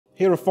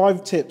Here are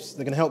 5 tips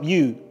that can help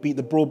you beat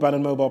the broadband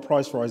and mobile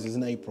price rises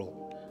in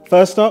April.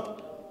 First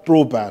up,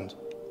 broadband.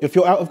 If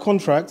you're out of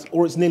contract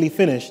or it's nearly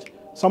finished,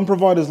 some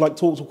providers like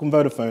TalkTalk and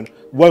Vodafone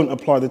won't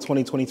apply the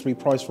 2023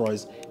 price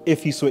rise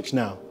if you switch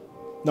now.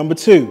 Number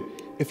 2,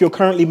 if you're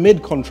currently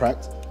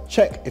mid-contract,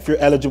 check if you're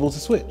eligible to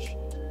switch.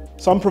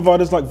 Some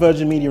providers like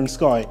Virgin Media and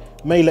Sky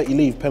may let you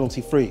leave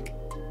penalty-free.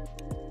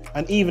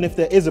 And even if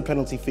there is a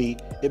penalty fee,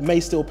 it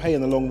may still pay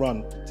in the long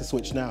run to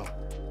switch now.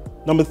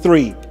 Number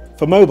 3,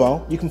 for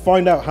mobile, you can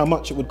find out how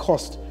much it would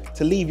cost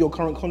to leave your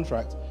current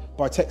contract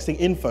by texting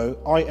info,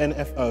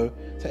 INFO,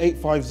 to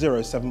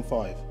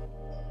 85075.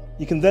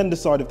 You can then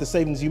decide if the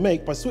savings you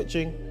make by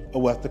switching are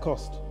worth the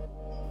cost.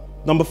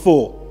 Number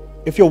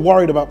 4, if you're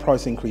worried about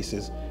price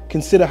increases,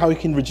 consider how you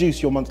can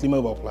reduce your monthly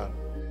mobile plan.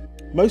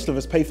 Most of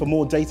us pay for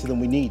more data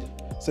than we need,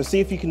 so see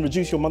if you can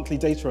reduce your monthly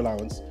data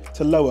allowance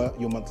to lower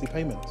your monthly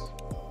payments.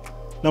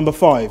 Number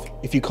 5,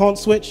 if you can't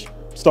switch,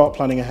 start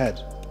planning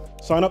ahead.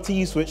 Sign up to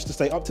USwitch to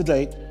stay up to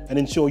date and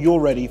ensure you're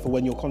ready for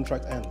when your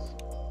contract ends.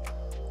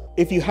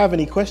 If you have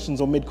any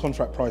questions on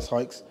mid-contract price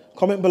hikes,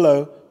 comment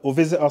below or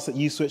visit us at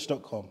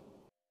uswitch.com.